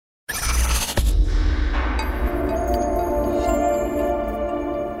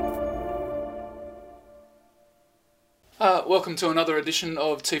Welcome to another edition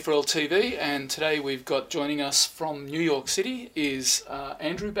of T4L TV, and today we've got joining us from New York City is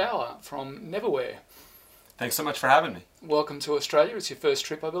Andrew Bauer from Neverware. Thanks so much for having me. Welcome to Australia. It's your first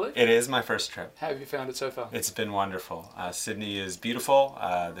trip, I believe? It is my first trip. How have you found it so far? It's been wonderful. Sydney is beautiful.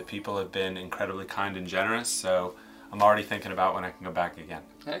 The people have been incredibly kind and generous, so I'm already thinking about when I can go back again.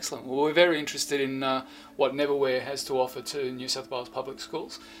 Excellent. Well, we're very interested in what Neverware has to offer to New South Wales public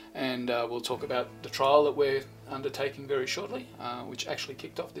schools, and we'll talk about the trial that we're undertaking very shortly, which actually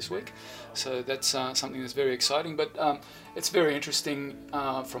kicked off this week. So that's something that's very exciting, but it's very interesting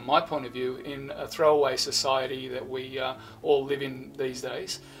from my point of view in a throwaway society that we all live in these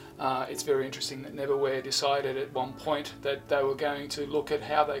days. It's very interesting that Neverware decided at one point that they were going to look at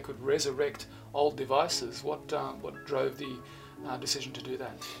how they could resurrect old devices. What drove the decision to do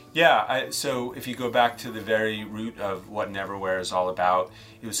that? Yeah, so if you go back to the very root of what Neverware is all about,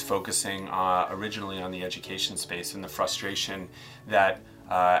 it was focusing originally on the education space and the frustration that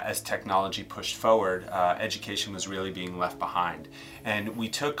as technology pushed forward, education was really being left behind. And we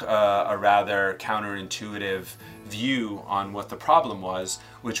took a rather counterintuitive view on what the problem was,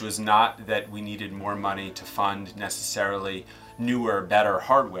 which was not that we needed more money to fund necessarily newer, better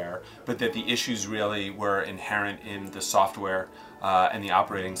hardware, but that the issues really were inherent in the software and the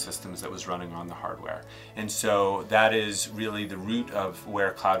operating systems that was running on the hardware. And so that is really the root of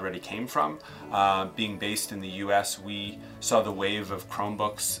where Cloud Ready came from. Being based in the US, we saw the wave of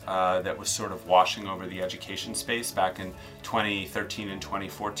Chromebooks that was sort of washing over the education space back in 2013 and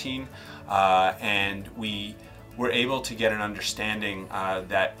 2014. And we were able to get an understanding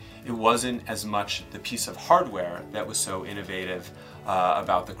that it wasn't as much the piece of hardware that was so innovative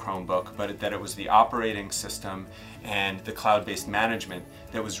about the Chromebook, but that it was the operating system and the cloud-based management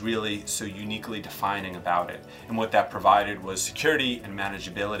that was really so uniquely defining about it. And what that provided was security and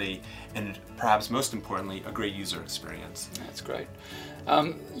manageability, and perhaps most importantly, a great user experience. That's great.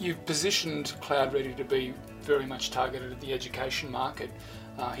 You've positioned Cloud Ready to be very much targeted at the education market.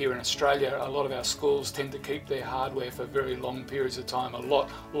 Here in Australia, a lot of our schools tend to keep their hardware for very long periods of time, a lot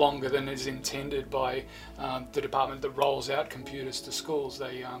longer than is intended by the department that rolls out computers to schools.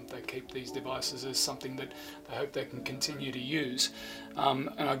 They keep these devices as something that they hope they can continue to use. And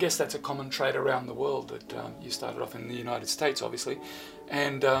I guess that's a common trait around the world, that you started off in the United States, obviously,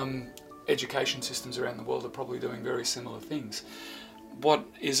 and education systems around the world are probably doing very similar things. What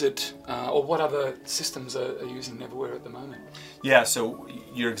is it, or what other systems are using Neverware at the moment? Yeah, so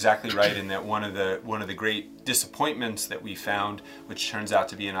you're exactly right in that one of the great disappointments that we found, which turns out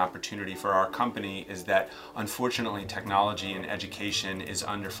to be an opportunity for our company, is that unfortunately technology and education is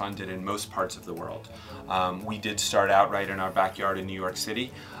underfunded in most parts of the world. We did start out right in our backyard in New York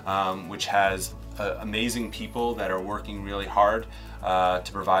City, which has amazing people that are working really hard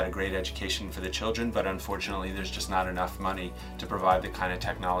to provide a great education for the children, but unfortunately there's just not enough money to provide the kind of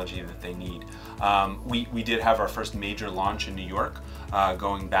technology that they need. We did have our first major launch in New York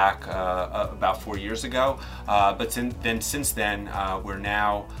going back about 4 years ago, but since then we're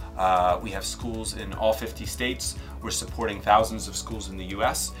now we have schools in all 50 states. We're supporting thousands of schools in the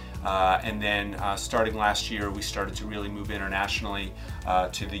US. And then starting last year, we started to really move internationally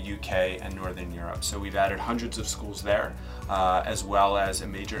to the UK and Northern Europe. So we've added hundreds of schools there, as well as a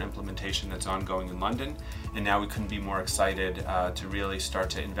major implementation that's ongoing in London. And now we couldn't be more excited to really start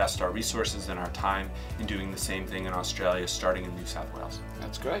to invest our resources and our time in doing the same thing in Australia, starting in New South Wales.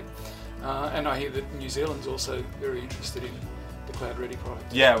 That's great. And I hear that New Zealand's also very interested in the Cloud Ready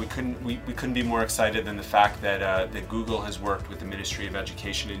product. Yeah, we couldn't be more excited than the fact that that Google has worked with the Ministry of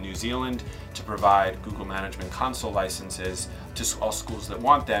Education in New Zealand to provide Google Management Console licenses to all schools that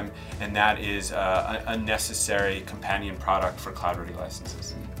want them, and that is a necessary companion product for Cloud Ready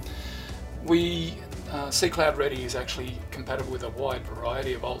licenses. We see Cloud Ready is actually compatible with a wide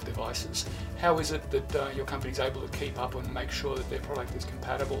variety of old devices. How is it that your company is able to keep up and make sure that their product is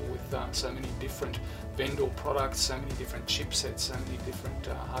compatible with so many different vendor products, so many different chipsets, so many different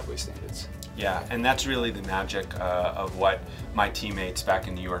hardware standards? Yeah, and that's really the magic of what my teammates back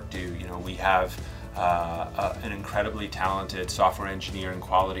in New York do. You know, we have an incredibly talented software engineering,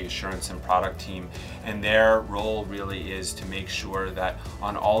 quality assurance, and product team, and their role really is to make sure that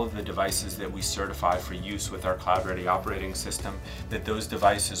on all of the devices that we certify for use with our Cloud Ready operating system, that those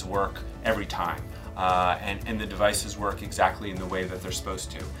devices work every time. and the devices work exactly in the way that they're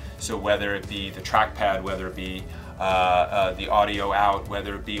supposed to. So whether it be the trackpad, whether it be the audio out,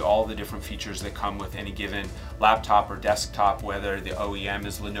 whether it be all the different features that come with any given laptop or desktop, whether the OEM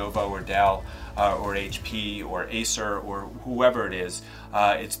is Lenovo or Dell or HP or Acer or whoever it is,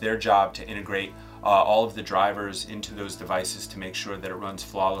 it's their job to integrate all of the drivers into those devices to make sure that it runs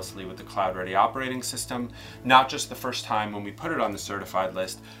flawlessly with the cloud-ready operating system, not just the first time when we put it on the certified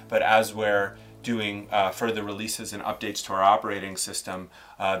list, but as we're doing further releases and updates to our operating system,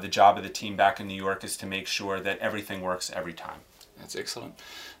 the job of the team back in New York is to make sure that everything works every time. That's excellent.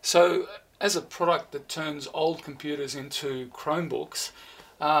 So as a product that turns old computers into Chromebooks,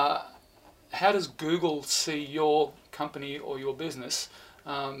 how does Google see your company or your business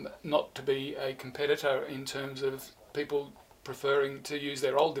not to be a competitor in terms of people preferring to use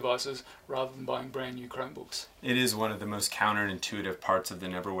their old devices rather than buying brand new Chromebooks? It is one of the most counterintuitive parts of the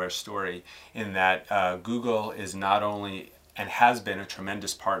Neverware story, in that Google is not only and has been a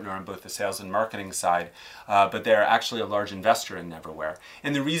tremendous partner on both the sales and marketing side, but they're actually a large investor in Neverware.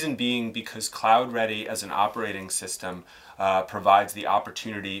 And the reason being because Cloud Ready as an operating system provides the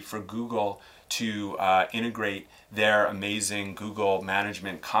opportunity for Google to integrate their amazing Google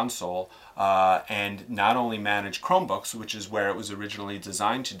Management Console and not only manage Chromebooks, which is where it was originally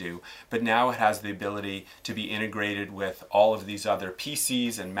designed to do, but now it has the ability to be integrated with all of these other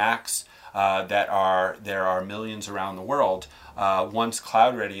PCs and Macs there are millions around the world. Once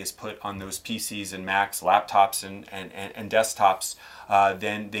Cloud Ready is put on those PCs and Macs, laptops and desktops,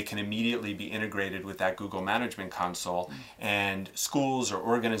 then they can immediately be integrated with that Google Management Console, and schools or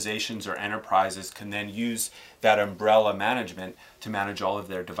organizations or enterprises can then use that umbrella management to manage all of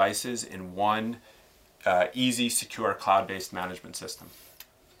their devices in one easy, secure, cloud-based management system.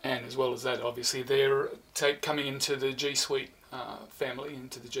 And as well as that, obviously, they're coming into the G Suite family,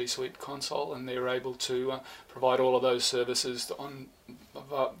 into the G Suite console, and they're able to provide all of those services on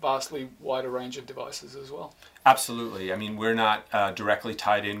a vastly wider range of devices as well. Absolutely. I mean, we're not directly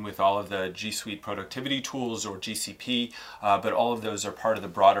tied in with all of the G Suite productivity tools or GCP, but all of those are part of the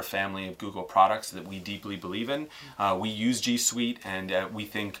broader family of Google products that we deeply believe in. We use G Suite, and we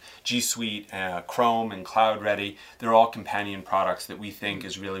think G Suite, Chrome, and Cloud Ready, they're all companion products that we think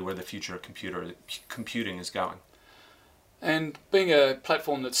is really where the future of computing is going. And being a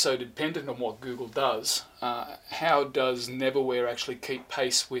platform that's so dependent on what Google does, how does Neverware actually keep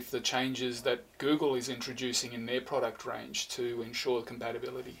pace with the changes that Google is introducing in their product range to ensure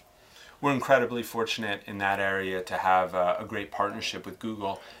compatibility? We're incredibly fortunate in that area to have a great partnership with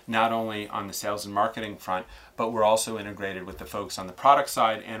Google, not only on the sales and marketing front, but we're also integrated with the folks on the product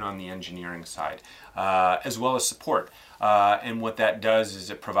side and on the engineering side, as well as support. And what that does is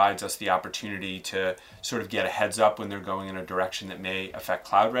it provides us the opportunity to sort of get a heads up when they're going in a direction that may affect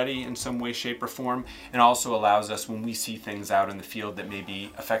Cloud Ready in some way, shape, or form, and also allows us, when we see things out in the field that may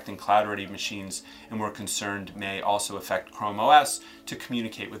be affecting Cloud Ready machines and we're concerned may also affect Chrome OS, to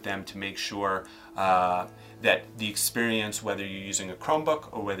communicate with them to make sure that the experience, whether you're using a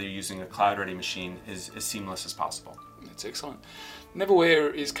Chromebook or whether you're using a Cloud Ready machine, is as seamless as possible. That's excellent.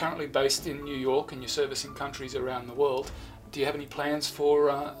 Neverware is currently based in New York, and you're servicing countries around the world. Do you have any plans for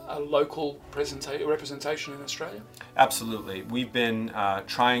a local representation in Australia? Absolutely. We've been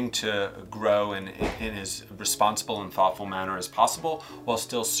trying to grow in as responsible and thoughtful manner as possible, while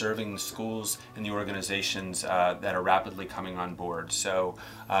still serving the schools and the organizations that are rapidly coming on board. So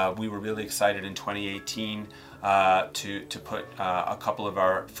we were really excited in 2018 to put a couple of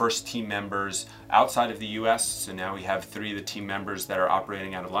our first team members outside of the US. So now we have 3 of the team members that are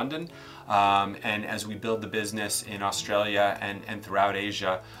operating out of London. And as we build the business in Australia and throughout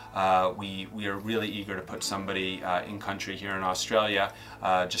Asia, we are really eager to put somebody in country here in Australia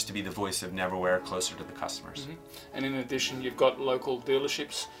just to be the voice of Neverware closer to the customers. Mm-hmm. And in addition, you've got local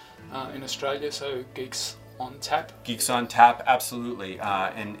dealerships in Australia, so Geeks on Tap. Geeks on Tap, absolutely.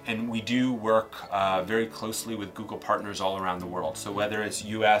 And we do work very closely with Google partners all around the world. So whether it's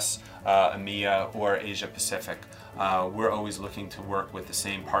US, EMEA, or Asia Pacific, we're always looking to work with the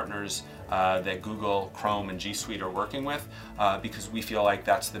same partners that Google, Chrome, and G Suite are working with, because we feel like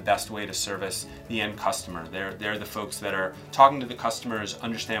that's the best way to service the end customer. They're the folks that are talking to the customers,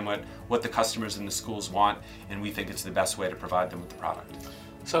 understand what the customers in the schools want, and we think it's the best way to provide them with the product.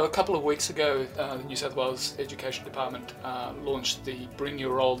 So a couple of weeks ago, the New South Wales Education Department launched the Bring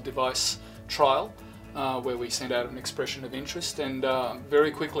Your Old Device trial, where we sent out an expression of interest, and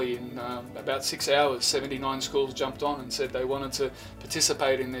very quickly, in about 6 hours, 79 schools jumped on and said they wanted to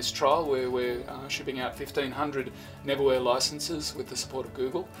participate in this trial, where we're shipping out 1,500 Neverware licenses with the support of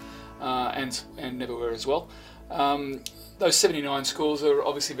Google and Neverware as well. Those 79 schools are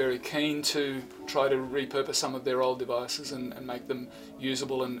obviously very keen to try to repurpose some of their old devices and make them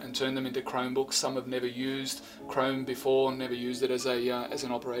usable and turn them into Chromebooks. Some have never used Chrome before, never used it as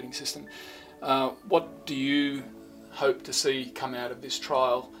an operating system. What do you hope to see come out of this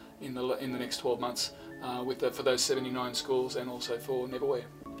trial in the next 12 months for those 79 schools and also for Neverware?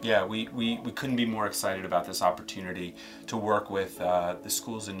 Yeah, we couldn't be more excited about this opportunity to work with the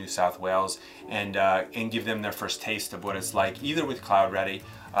schools in New South Wales and give them their first taste of what it's like either with Cloud Ready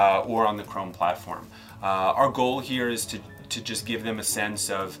or on the Chrome platform. Our goal here is to just give them a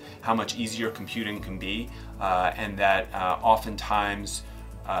sense of how much easier computing can be and that oftentimes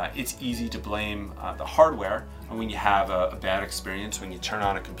it's easy to blame the hardware when you have a bad experience, when you turn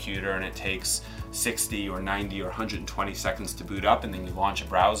on a computer and it takes 60 or 90 or 120 seconds to boot up, and then you launch a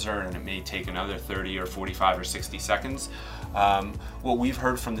browser and it may take another 30 or 45 or 60 seconds. What we've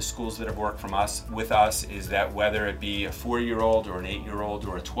heard from the schools that have worked with us is that whether it be a 4-year-old or an 8-year-old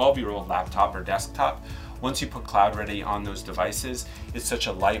or a 12-year-old laptop or desktop, once you put Cloud Ready on those devices, it's such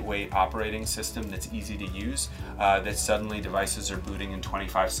a lightweight operating system that's easy to use that suddenly devices are booting in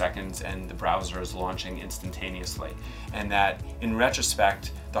 25 seconds and the browser is launching instantaneously. And that in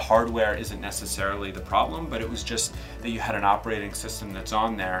retrospect, the hardware isn't necessarily the problem, but it was just that you had an operating system that's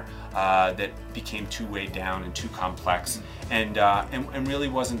on there that became too weighed down and too complex and really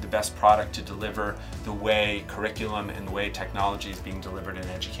wasn't the best product to deliver the way curriculum and the way technology is being delivered in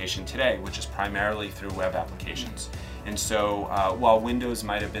education today, which is primarily through web applications. And so while Windows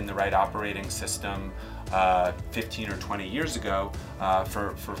might have been the right operating system 15 or 20 years ago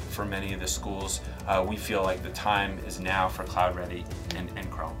for many of the schools, we feel like the time is now for Cloud Ready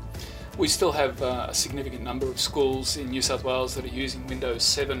and Chrome. We still have a significant number of schools in New South Wales that are using Windows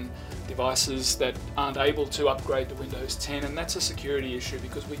 7 devices that aren't able to upgrade to Windows 10, and that's a security issue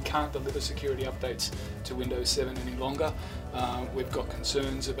because we can't deliver security updates to Windows 7 any longer. We've got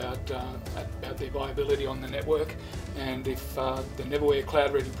concerns about the viability on the network, and if the Neverware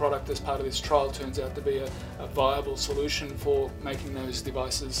Cloud Ready product as part of this trial turns out to be a viable solution for making those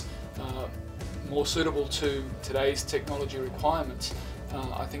devices more suitable to today's technology requirements,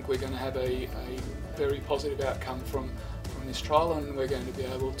 I think we're going to have a very positive outcome from this trial, and we're going to be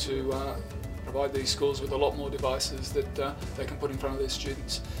able to provide these schools with a lot more devices that they can put in front of their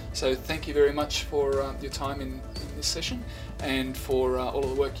students. So thank you very much for your time in this session and for all of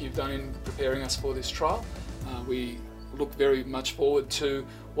the work you've done in preparing us for this trial. We look very much forward to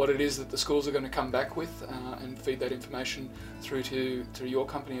what it is that the schools are going to come back with and feed that information through to your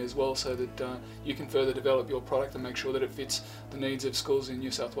company as well, so that you can further develop your product and make sure that it fits the needs of schools in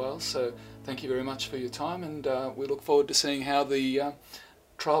New South Wales. So thank you very much for your time, and we look forward to seeing how the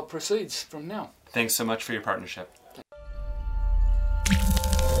trial proceeds from now. Thanks so much for your partnership.